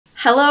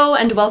Hello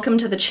and welcome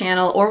to the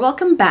channel, or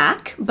welcome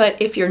back, but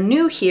if you're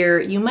new here,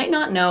 you might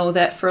not know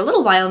that for a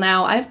little while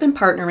now I've been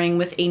partnering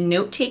with a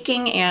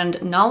note-taking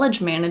and knowledge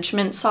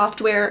management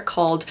software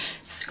called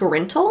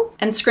Scrintal.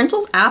 And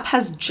Scrintal's app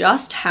has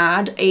just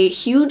had a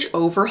huge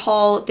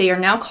overhaul. They are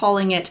now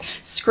calling it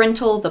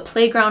Scrintal, the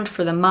playground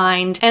for the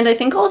mind, and I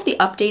think all of the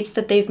updates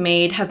that they've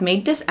made have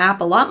made this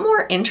app a lot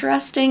more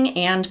interesting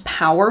and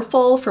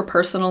powerful for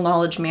personal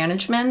knowledge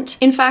management.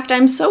 In fact,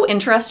 I'm so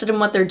interested in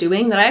what they're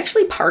doing that I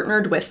actually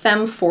partnered with them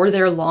for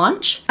their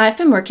launch. I've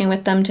been working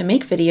with them to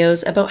make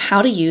videos about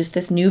how to use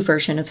this new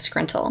version of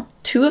Scrintal.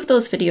 2 of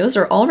those videos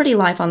are already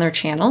live on their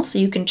channel, so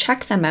you can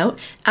check them out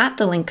at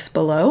the links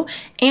below,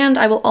 and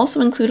I will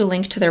also include a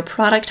link to their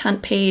product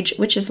hunt page,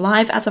 which is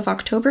live as of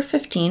October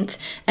 15th,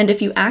 and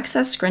if you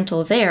access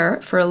Scrintal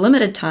there, for a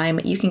limited time,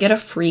 you can get a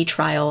free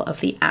trial of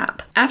the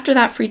app. After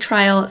that free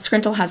trial,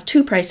 Scrintal has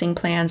 2 pricing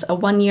plans, a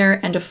 1-year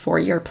and a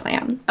 4-year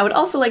plan. I would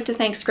also like to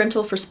thank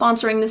Scrintal for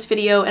sponsoring this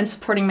video and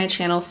supporting my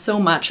channel so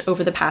much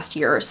over the past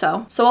year or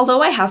so. So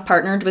although I have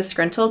partnered with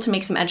Scrintal to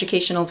make some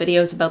educational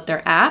videos about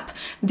their app,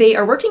 they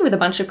are working with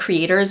a bunch of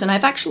creators, and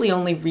I've actually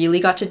only really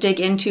got to dig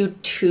into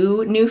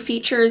 2 new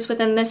features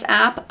within this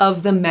app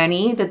of the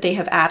many that they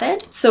have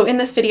added. So in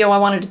this video, I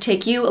wanted to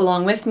take you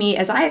along with me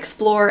as I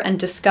explore and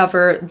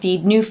discover the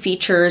new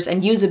features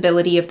and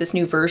usability of this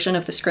new version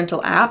of the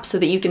Scrintal app so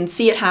that you can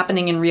see it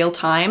happening in real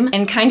time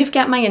and kind of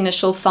get my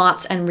initial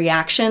thoughts and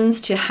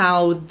reactions to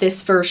how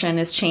this version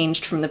is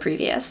changed from the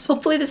previous.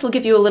 Hopefully this will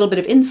give you a little bit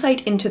of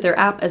insight into their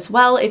app as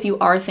well if you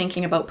are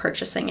thinking about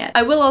purchasing it.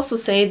 I will also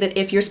say that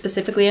if you're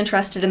specifically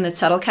interested in the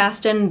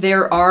zettelkasten,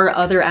 there are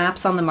other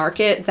apps on the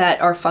market that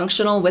are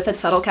functional with a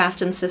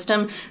zettelkasten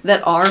system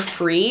that are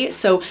free,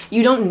 so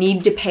you don't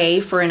need to pay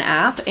for an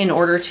app in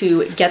order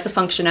to get the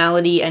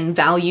functionality and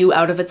value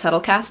out of a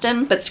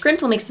zettelkasten. But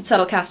Scrintal makes the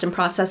zettelkasten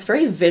process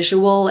very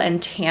visual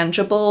and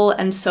tangible,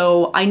 and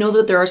so I know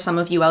that there are some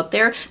of you out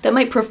there that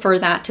might prefer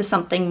that to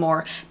something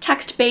more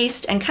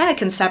text-based and kind of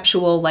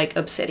conceptual like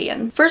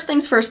Obsidian. First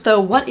things first though,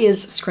 what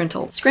is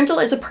Scrintal?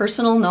 Scrintal is a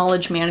personal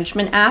knowledge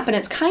management app, and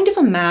it's kind of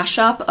a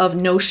mashup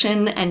of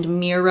Notion and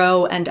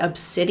Miro and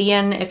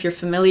Obsidian, if you're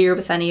familiar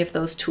with any of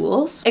those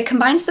tools. It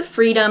combines the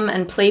freedom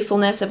and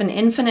playfulness of an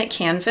infinite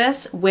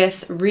canvas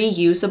with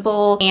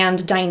reusable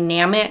and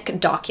dynamic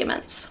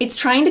documents. It's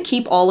trying to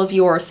keep all of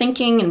your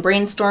thinking and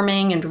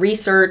brainstorming and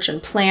research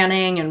and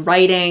planning and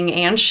writing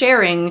and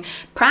sharing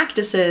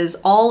practices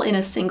all in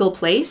a single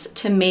place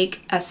to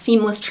make a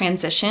seamless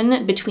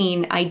transition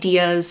between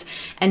ideas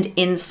and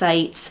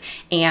insights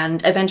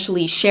and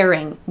eventually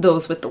sharing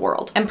those with the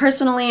world. And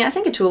personally, I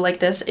think a tool like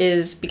this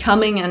is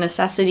becoming a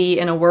necessity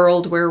in a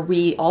world where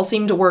we all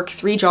seem to work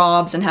 3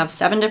 jobs and have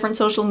 7 different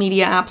social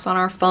media apps on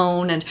our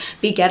phone and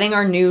be getting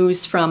our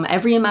news from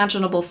every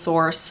imaginable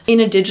source. In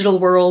a digital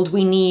world,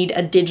 we need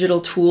a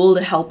digital tool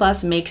to help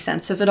us make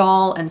sense of it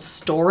all and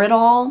store it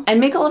all and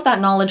make all of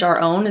that knowledge our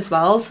own as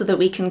well so that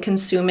we can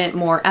consume it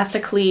more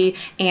ethically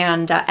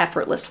and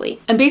effortlessly.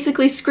 And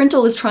basically,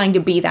 Scrintal is trying to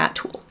be that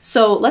tool.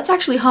 So let's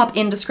actually hop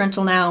into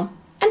Scrintal now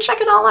and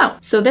check it all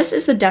out. So this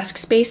is the desk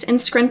space in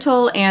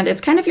Scrintal, and it's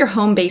kind of your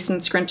home base in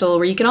Scrintal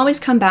where you can always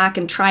come back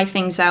and try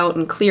things out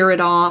and clear it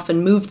off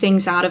and move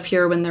things out of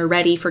here when they're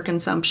ready for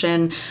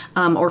consumption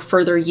or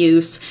further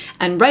use.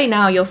 And right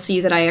now you'll see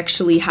that I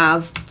actually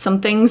have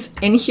some things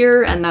in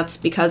here, and that's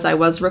because I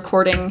was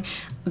recording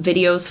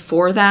videos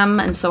for them,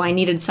 and so I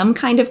needed some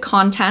kind of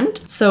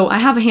content. So I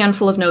have a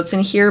handful of notes in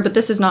here, but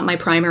this is not my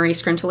primary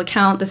Scrintal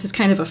account. This is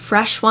kind of a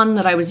fresh one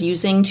that I was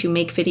using to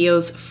make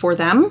videos for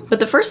them. But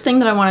the first thing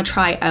that I want to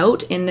try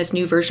out in this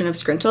new version of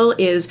Scrintal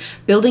is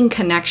building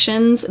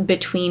connections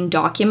between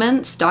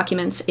documents.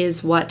 Documents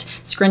is what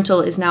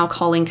Scrintal is now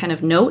calling kind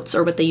of notes,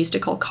 or what they used to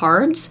call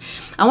cards.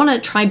 I want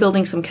to try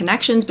building some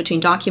connections between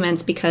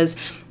documents because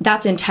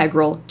that's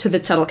integral to the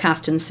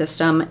zettelkasten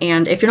system.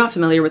 And if you're not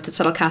familiar with the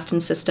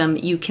zettelkasten system,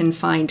 you can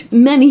find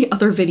many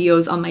other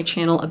videos on my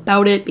channel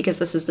about it because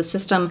this is the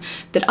system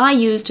that I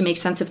use to make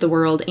sense of the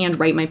world and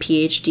write my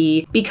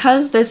PhD.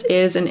 Because this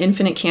is an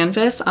infinite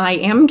canvas, I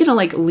am gonna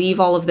leave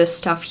all of this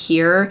stuff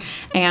here,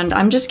 and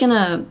I'm just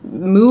gonna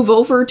move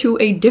over to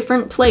a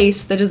different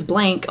place that is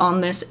blank on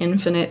this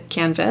infinite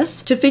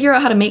canvas. To figure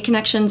out how to make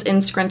connections in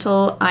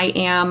Scrintal, I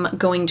am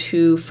going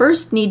to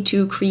first need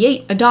to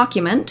create a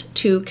document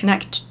to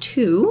connect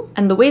to,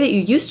 and the way that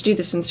you used to do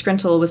this in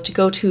Scrintal was to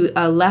go to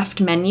a left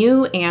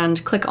menu and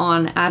click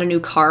on add a new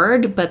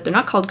card, but they're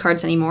not called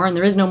cards anymore, and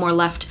there is no more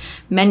left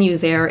menu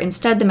there.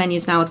 Instead, the menu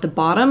is now at the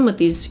bottom with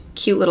these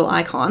cute little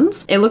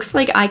icons. It looks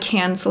like I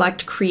can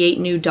select create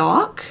new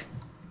doc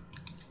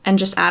and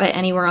just add it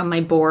anywhere on my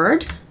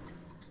board.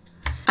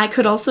 I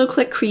could also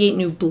click create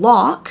new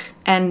block,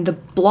 and the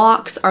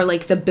blocks are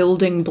like the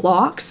building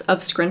blocks of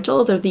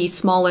Scrintal. They're the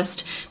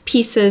smallest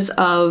pieces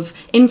of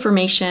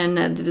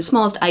information, the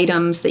smallest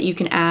items that you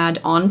can add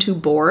onto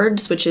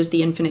boards, which is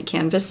the infinite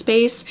canvas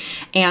space.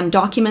 And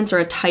documents are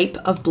a type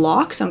of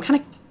block, so I'm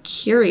kind of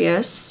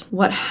curious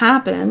what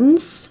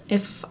happens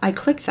if I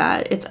click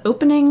that. It's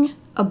opening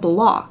a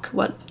block.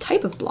 What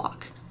type of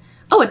block?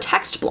 Oh, a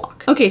text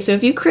block. Okay, so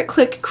if you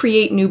click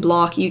create new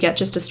block, you get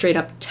just a straight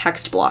up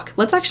text block.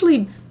 Let's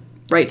actually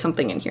write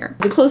something in here.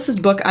 The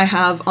closest book I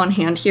have on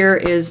hand here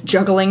is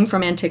Juggling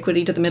from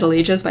Antiquity to the Middle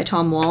Ages by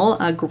Tom Wall,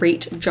 a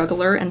great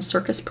juggler and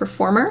circus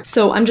performer.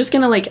 So I'm just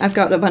gonna I've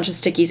got a bunch of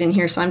stickies in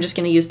here, so I'm just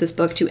gonna use this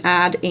book to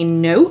add a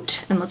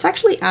note, and let's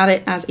actually add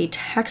it as a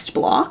text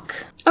block.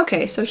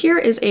 Okay, so here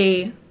is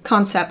a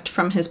concept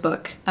from his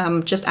book,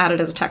 just added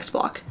as a text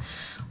block.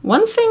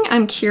 One thing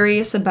I'm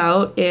curious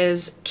about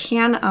is,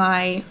 can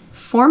I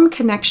form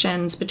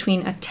connections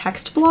between a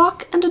text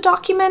block and a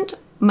document?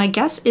 My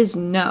guess is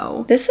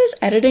no. This is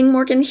Editing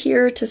Morgan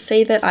here to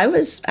say that I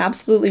was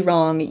absolutely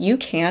wrong. You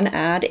can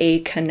add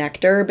a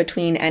connector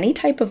between any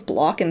type of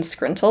block in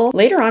Scrintal.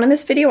 Later on in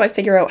this video, I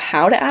figure out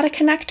how to add a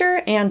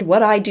connector, and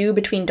what I do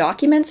between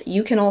documents,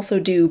 you can also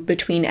do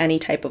between any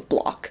type of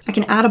block. I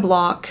can add a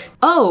block.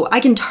 Oh, I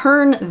can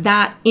turn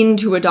that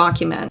into a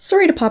document.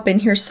 Sorry to pop in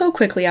here so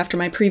quickly after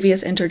my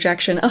previous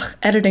interjection. Ugh,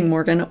 Editing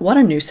Morgan, what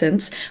a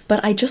nuisance.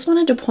 But I just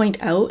wanted to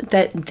point out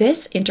that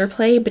this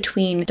interplay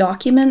between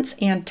documents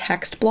and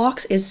text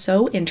blocks is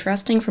so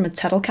interesting from a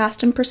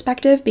zettelkasten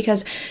perspective,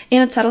 because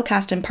in a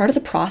zettelkasten, part of the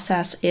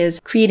process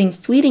is creating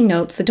fleeting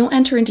notes that don't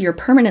enter into your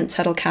permanent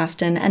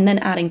zettelkasten, and then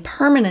adding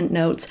permanent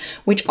notes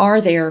which are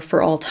there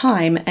for all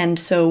time. And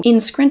so in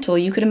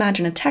Scrintal, you could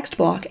imagine a text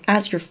block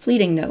as your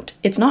fleeting note.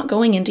 It's not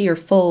going into your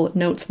full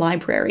notes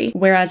library,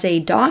 whereas a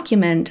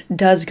document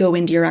does go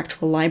into your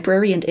actual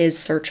library and is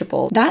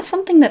searchable. That's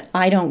something that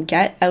I don't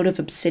get out of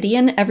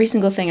Obsidian. Every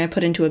single thing I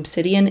put into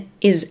Obsidian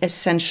is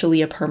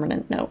essentially a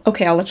permanent note.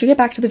 Okay, I'll let you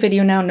get back to the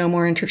video now, no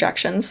more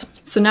interjections.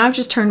 So now I've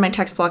just turned my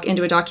text block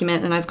into a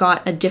document, and I've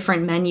got a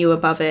different menu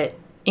above it,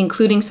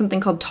 including something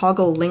called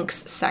Toggle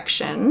Links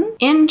section.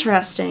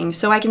 Interesting.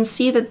 So I can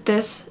see that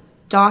this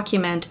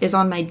document is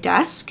on my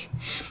desk,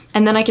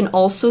 and then I can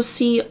also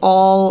see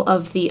all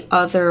of the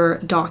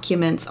other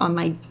documents on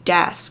my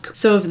desk.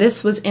 So if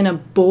this was in a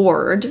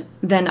board,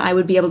 then I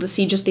would be able to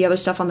see just the other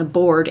stuff on the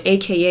board,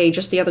 aka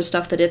just the other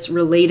stuff that it's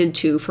related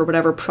to for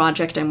whatever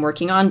project I'm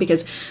working on,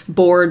 because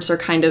boards are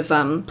kind of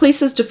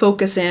places to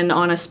focus in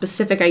on a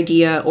specific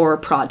idea or a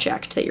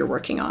project that you're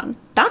working on.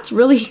 That's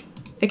really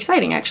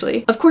exciting,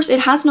 actually. Of course, it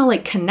has no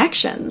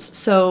connections,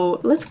 so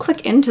let's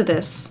click into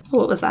this. Oh,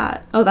 what was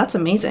that? Oh, that's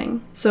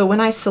amazing. So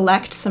when I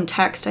select some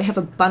text, I have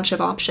a bunch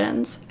of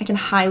options. I can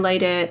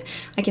highlight it,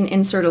 I can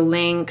insert a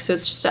link, so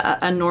it's just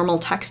a normal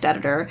text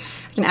editor.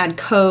 I can add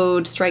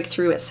code, strike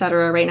through,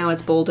 etc. Right now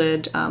it's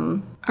bolded.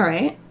 All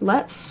right,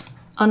 let's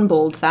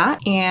unbold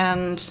that,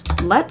 and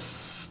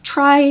let's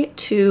try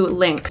to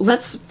link.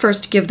 Let's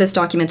first give this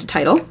document a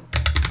title,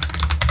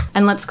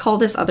 and let's call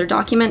this other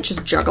document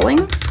just Juggling,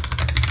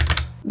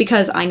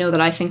 because I know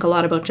that I think a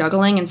lot about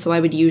juggling, and so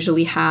I would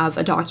usually have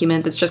a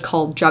document that's just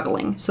called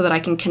Juggling so that I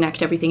can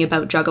connect everything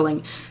about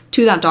juggling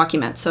to that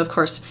document. So of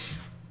course,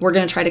 we're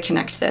gonna try to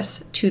connect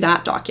this to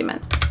that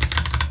document.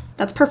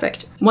 That's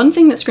perfect. One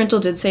thing that Scrintal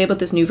did say about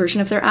this new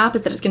version of their app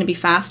is that it's gonna be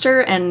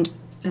faster, and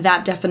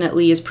that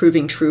definitely is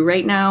proving true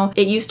right now.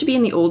 It used to be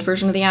in the old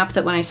version of the app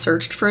that when I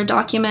searched for a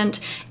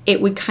document, it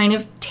would kind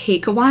of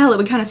take a while, it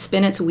would kind of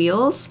spin its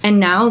wheels, and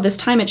now this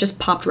time it just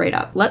popped right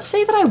up. Let's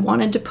say that I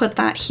wanted to put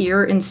that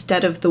here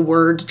instead of the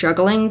word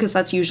juggling, because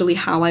that's usually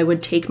how I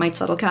would take my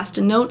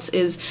zettelkasten notes,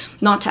 is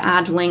not to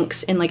add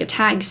links in a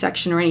tag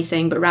section or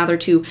anything, but rather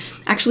to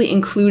actually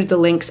include the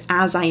links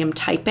as I am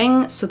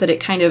typing so that it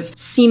kind of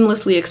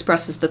seamlessly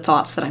expresses the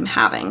thoughts that I'm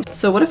having.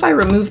 So what if I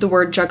remove the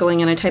word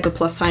juggling and I type a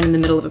plus sign in the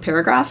middle of a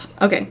paragraph?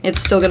 Okay,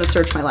 it's still gonna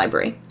search my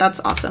library. That's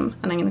awesome.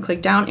 And I'm gonna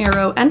click down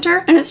arrow,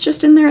 enter, and it's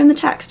just in there in the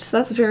text. So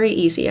that's very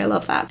easy. I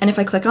love that. And if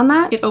I click on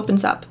that, it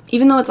opens up,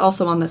 even though it's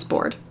also on this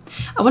board.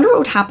 I wonder what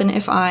would happen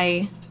if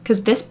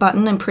because this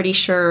button, I'm pretty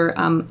sure,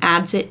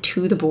 adds it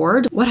to the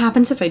board. What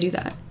happens if I do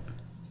that?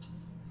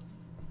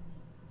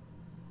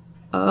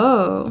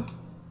 Oh,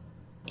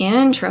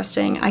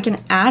 interesting. I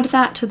can add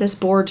that to this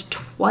board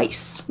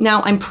twice.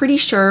 Now, I'm pretty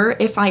sure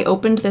if I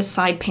opened this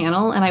side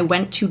panel and I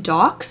went to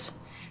docs,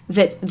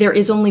 that there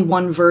is only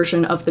one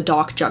version of the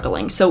doc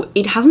juggling. So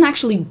it hasn't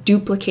actually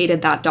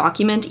duplicated that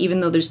document, even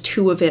though there's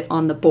two of it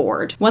on the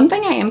board. One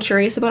thing I am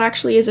curious about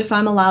actually is if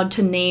I'm allowed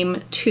to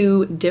name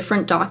two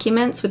different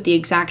documents with the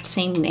exact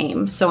same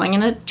name. So I'm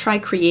gonna try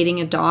creating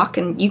a doc,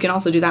 and you can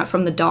also do that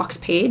from the docs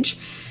page.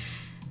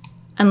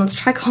 And let's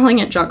try calling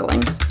it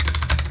Juggling.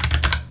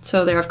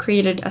 So there, I've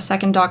created a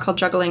second doc called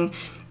Juggling,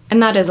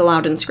 and that is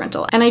allowed in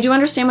Scrintal. And I do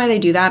understand why they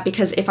do that,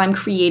 because if I'm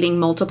creating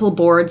multiple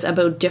boards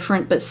about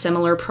different but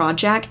similar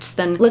projects,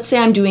 then let's say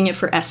I'm doing it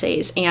for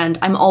essays and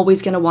I'm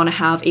always gonna wanna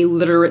have a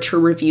literature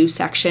review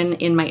section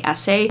in my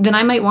essay, then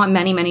I might want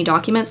many, many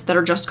documents that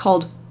are just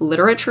called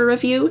literature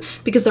review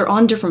because they're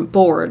on different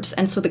boards.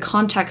 And so the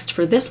context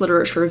for this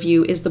literature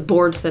review is the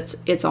board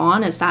it's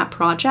on, as that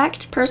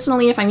project.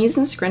 Personally, if I'm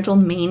using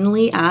Scrintal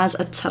mainly as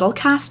a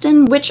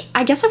zettelkasten, which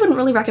I guess I wouldn't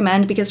really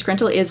recommend because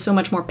Scrintal is so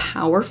much more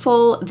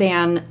powerful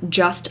than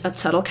just a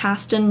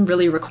zettelkasten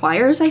really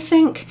requires, I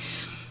think.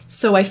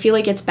 So I feel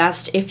like it's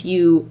best if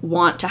you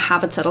want to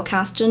have a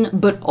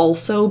zettelkasten, but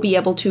also be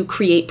able to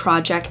create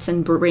projects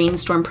and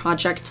brainstorm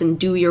projects and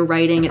do your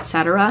writing,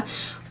 etc.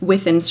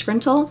 within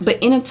Scrintal. But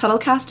in a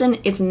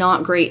zettelkasten, it's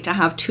not great to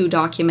have two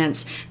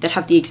documents that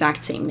have the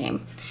exact same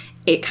name.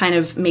 It kind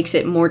of makes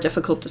it more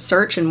difficult to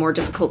search and more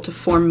difficult to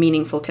form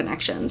meaningful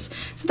connections.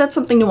 So that's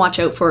something to watch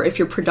out for if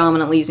you're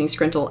predominantly using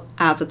Scrintal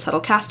as a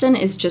zettelkasten,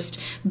 is just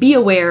be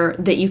aware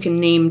that you can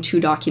name two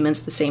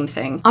documents the same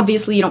thing.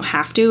 Obviously you don't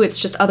have to, it's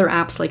just other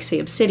apps like say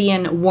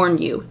Obsidian warn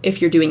you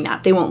if you're doing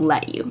that. They won't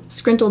let you.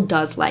 Scrintal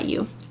does let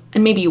you.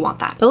 And maybe you want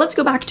that. But let's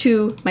go back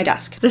to my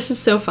desk. This is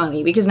so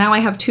funny because now I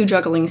have two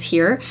jugglings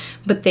here,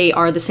 but they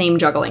are the same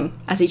juggling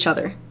as each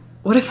other.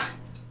 What if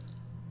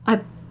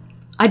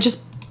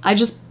I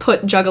just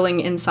put juggling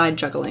inside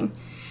juggling.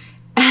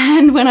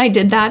 And when I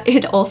did that,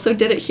 it also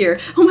did it here.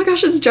 Oh my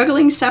gosh, it's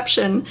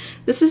jugglingception.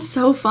 This is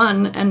so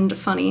fun and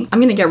funny.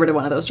 I'm gonna get rid of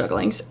one of those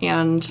jugglings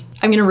and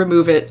I'm gonna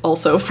remove it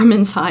also from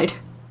inside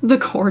the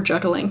core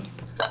juggling.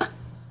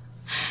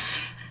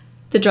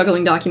 The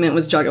juggling document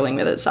was juggling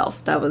with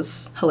itself. That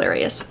was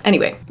hilarious.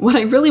 Anyway, what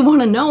I really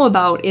want to know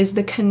about is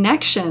the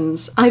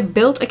connections. I've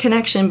built a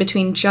connection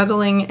between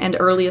juggling and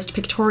earliest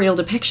pictorial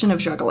depiction of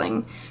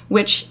juggling,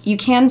 which you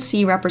can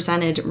see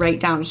represented right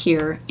down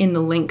here in the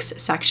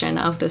links section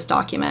of this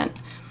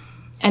document.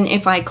 And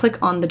if I click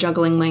on the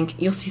juggling link,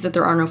 you'll see that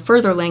there are no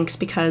further links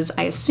because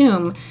I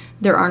assume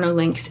there are no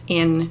links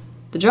in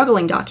the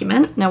juggling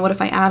document. Now, what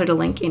if I added a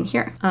link in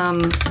here?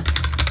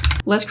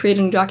 Let's create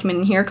a new document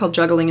in here called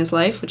Juggling is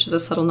Life, which is a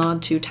subtle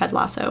nod to Ted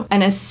Lasso.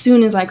 And as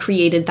soon as I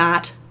created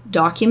that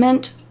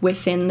document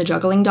within the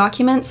juggling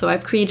document, so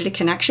I've created a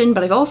connection,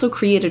 but I've also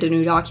created a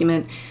new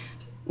document,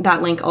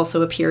 that link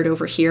also appeared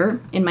over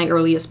here in my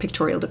earliest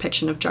pictorial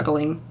depiction of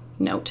juggling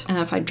note. And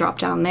if I drop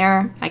down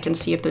there, I can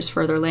see if there's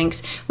further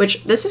links,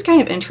 which this is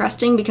kind of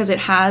interesting because it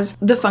has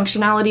the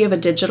functionality of a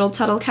digital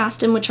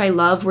zettelkasten, which I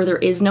love, where there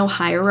is no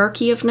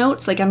hierarchy of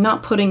notes. Like I'm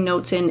not putting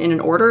notes in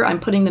an order, I'm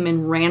putting them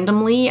in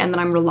randomly, and then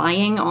I'm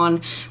relying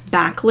on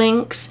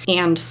backlinks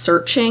and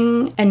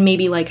searching and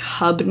maybe like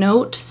hub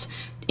notes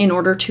in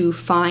order to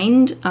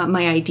find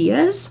my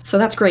ideas. So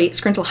that's great.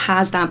 Scrintal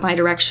has that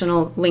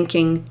bidirectional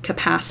linking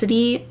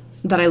capacity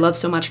that I love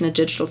so much in a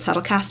digital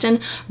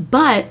zettelkasten,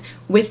 but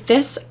with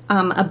this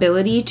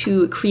ability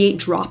to create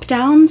drop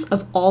downs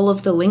of all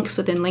of the links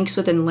within links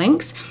within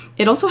links,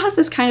 it also has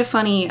this kind of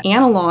funny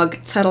analog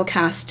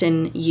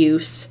zettelkasten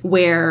use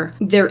where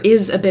there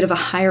is a bit of a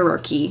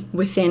hierarchy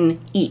within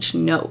each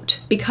note.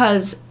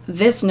 Because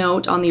this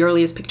note on the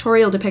earliest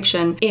pictorial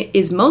depiction, it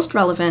is most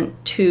relevant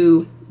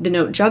to the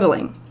note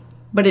juggling,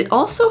 but it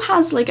also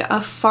has like a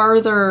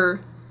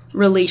farther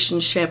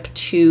relationship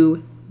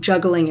to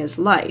Juggling is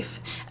Life.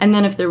 And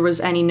then if there was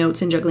any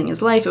notes in Juggling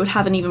is Life, it would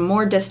have an even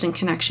more distant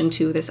connection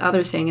to this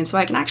other thing. And so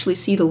I can actually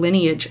see the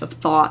lineage of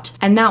thought.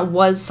 And that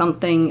was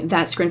something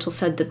that Scrintal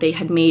said that they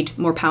had made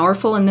more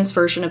powerful in this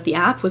version of the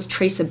app, was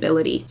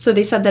traceability. So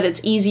they said that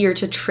it's easier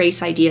to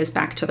trace ideas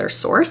back to their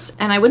source.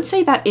 And I would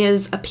say that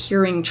is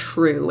appearing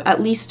true,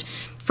 at least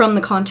from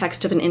the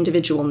context of an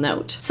individual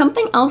note.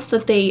 Something else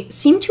that they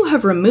seem to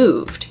have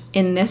removed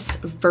in this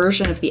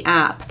version of the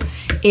app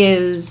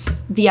is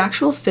the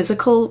actual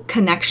physical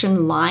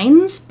connection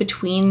lines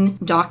between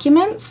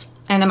documents.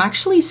 And I'm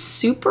actually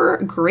super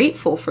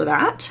grateful for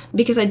that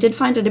because I did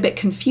find it a bit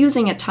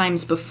confusing at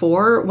times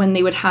before when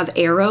they would have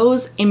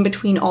arrows in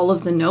between all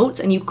of the notes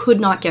and you could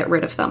not get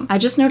rid of them. I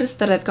just noticed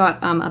that I've got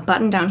a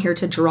button down here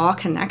to draw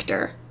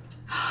connector.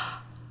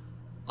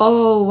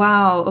 Oh,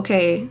 wow.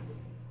 Okay.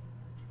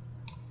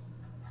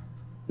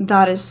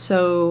 That is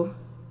so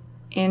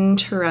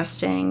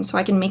interesting. So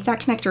I can make that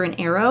connector an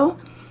arrow.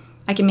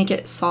 I can make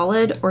it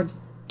solid or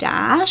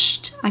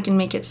dashed. I can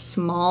make it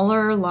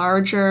smaller,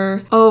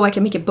 larger. Oh, I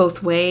can make it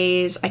both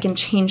ways. I can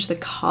change the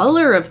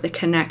color of the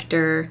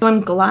connector. So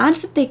I'm glad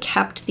that they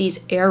kept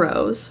these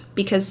arrows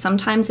because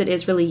sometimes it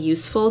is really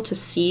useful to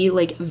see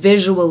like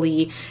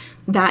visually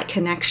that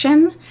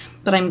connection,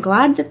 but I'm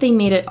glad that they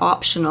made it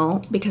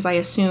optional because I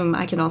assume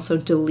I can also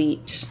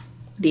delete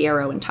the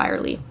arrow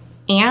entirely.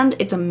 And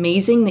it's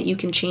amazing that you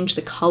can change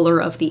the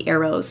color of the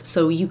arrows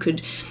so you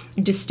could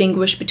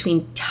distinguish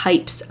between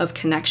types of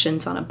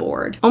connections on a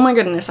board. Oh my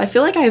goodness, I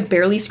feel like I have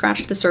barely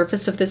scratched the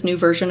surface of this new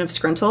version of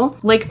Scrintal.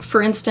 Like,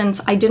 for instance,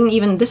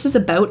 this is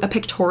about a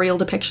pictorial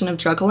depiction of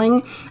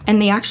juggling,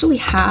 and they actually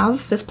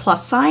have this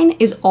plus sign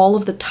is all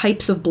of the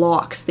types of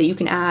blocks that you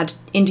can add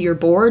into your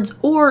boards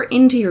or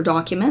into your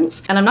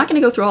documents. And I'm not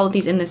gonna go through all of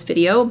these in this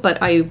video, but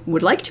I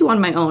would like to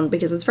on my own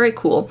because it's very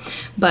cool.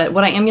 But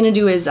what I am gonna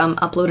do is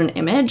upload an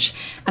image,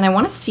 and I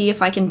wanna see if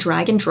I can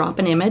drag and drop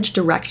an image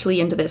directly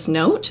into this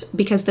note,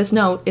 because this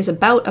note is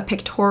about a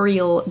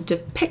pictorial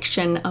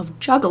depiction of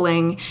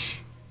juggling,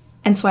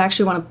 and so I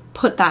actually want to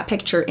put that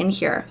picture in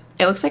here.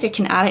 It looks like I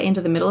can add it into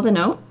the middle of the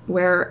note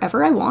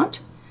wherever I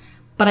want,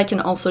 but I can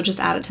also just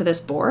add it to this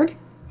board.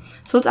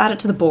 So let's add it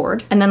to the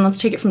board, and then let's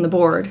take it from the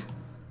board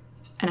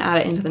and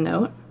add it into the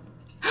note.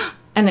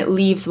 and it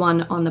leaves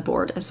one on the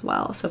board as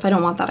well. So if I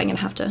don't want that, I'm gonna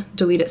have to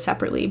delete it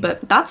separately,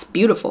 but that's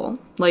beautiful.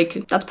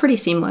 Like, that's pretty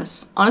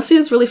seamless. Honestly,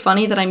 it's really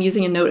funny that I'm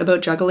using a note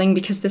about juggling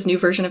because this new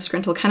version of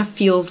Scrintal kind of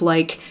feels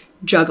like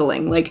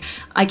juggling. Like,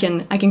 I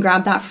can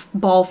grab that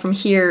ball from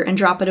here and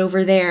drop it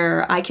over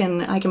there. I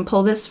can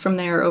pull this from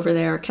there over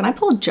there. Can I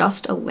pull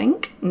just a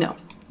link? No,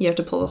 you have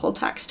to pull the whole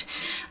text.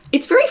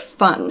 It's very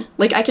fun.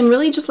 Like, I can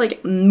really just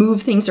like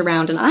move things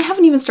around, and I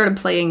haven't even started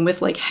playing with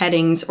like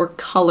headings or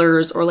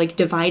colors or like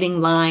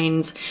dividing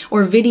lines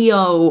or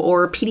video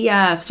or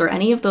PDFs or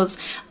any of those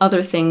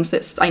other things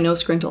that I know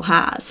Scrintal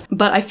has.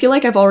 But I feel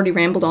like I've already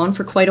rambled on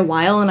for quite a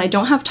while, and I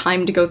don't have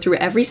time to go through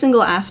every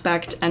single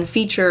aspect and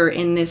feature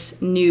in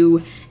this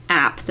new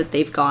app that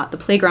they've got, the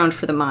Playground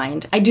for the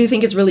Mind. I do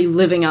think it's really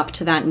living up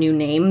to that new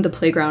name, the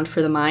Playground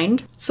for the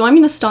Mind. So I'm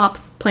gonna stop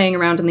playing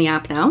around in the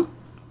app now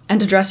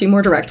and address you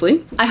more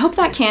directly. I hope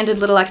that candid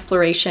little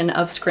exploration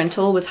of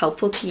Scrintal was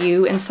helpful to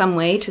you in some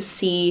way to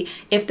see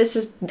if this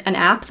is an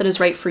app that is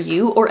right for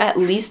you, or at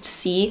least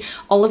see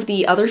all of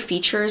the other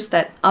features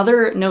that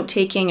other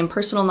note-taking and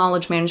personal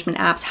knowledge management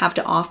apps have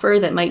to offer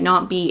that might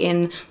not be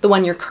in the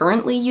one you're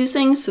currently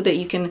using, so that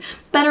you can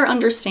better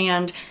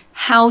understand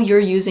how you're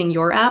using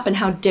your app and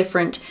how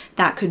different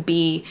that could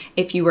be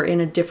if you were in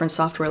a different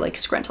software like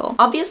Scrintal.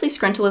 Obviously,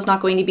 Scrintal is not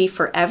going to be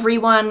for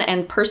everyone,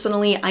 and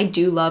personally, I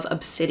do love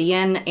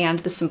Obsidian and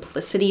the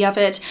simplicity of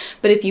it,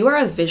 but if you are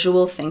a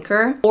visual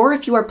thinker, or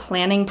if you are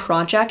planning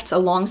projects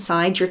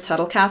alongside your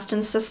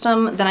zettelkasten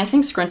system, then I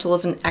think Scrintal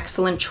is an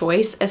excellent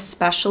choice,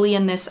 especially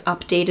in this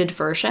updated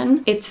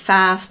version. It's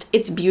fast,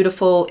 it's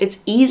beautiful,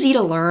 it's easy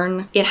to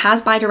learn, it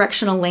has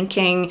bidirectional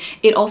linking,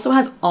 it also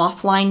has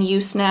offline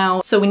use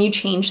now, so when you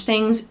change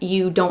things,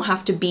 you don't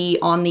have to be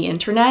on the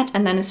internet,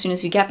 and then as soon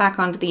as you get back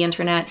onto the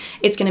internet,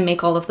 it's going to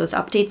make all of those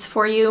updates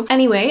for you.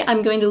 Anyway,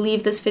 I'm going to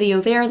leave this video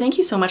there. Thank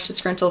you so much to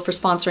Scrintal for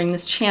sponsoring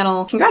this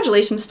channel.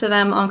 Congratulations to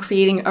them on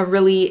creating a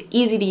really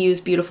easy to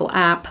use, beautiful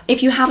app.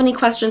 If you have any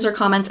questions or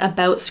comments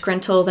about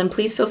Scrintal, then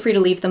please feel free to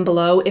leave them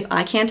below. If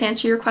I can't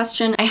answer your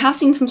question, I have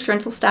seen some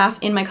Scrintal staff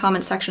in my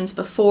comment sections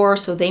before,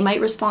 so they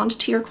might respond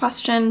to your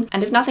question.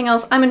 And if nothing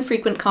else, I'm in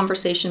frequent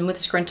conversation with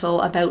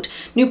Scrintal about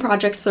new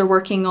projects they're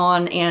working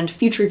on and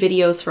future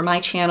videos for my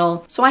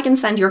channel, so I can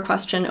send your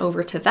question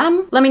over to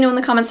them. Let me know in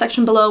the comment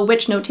section below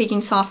which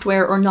note-taking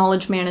software or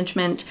knowledge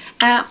management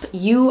app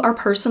you are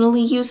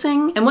personally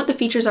using and what the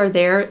features are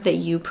there that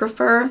you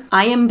prefer.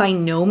 I am by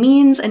no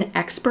means an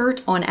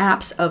expert on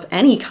apps of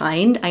any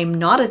kind. I'm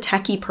not a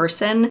techie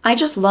person. I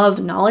just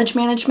love knowledge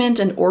management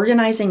and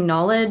organizing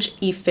knowledge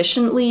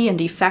efficiently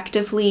and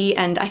effectively,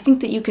 and I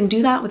think that you can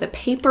do that with a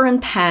paper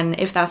and pen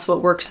if that's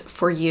what works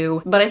for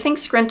you. But I think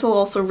Scrintal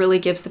also really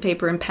gives the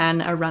paper and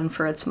pen a run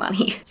for its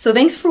money. So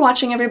thanks for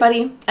watching,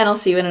 everybody, and I'll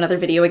see you in another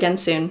video again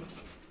soon.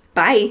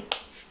 Bye!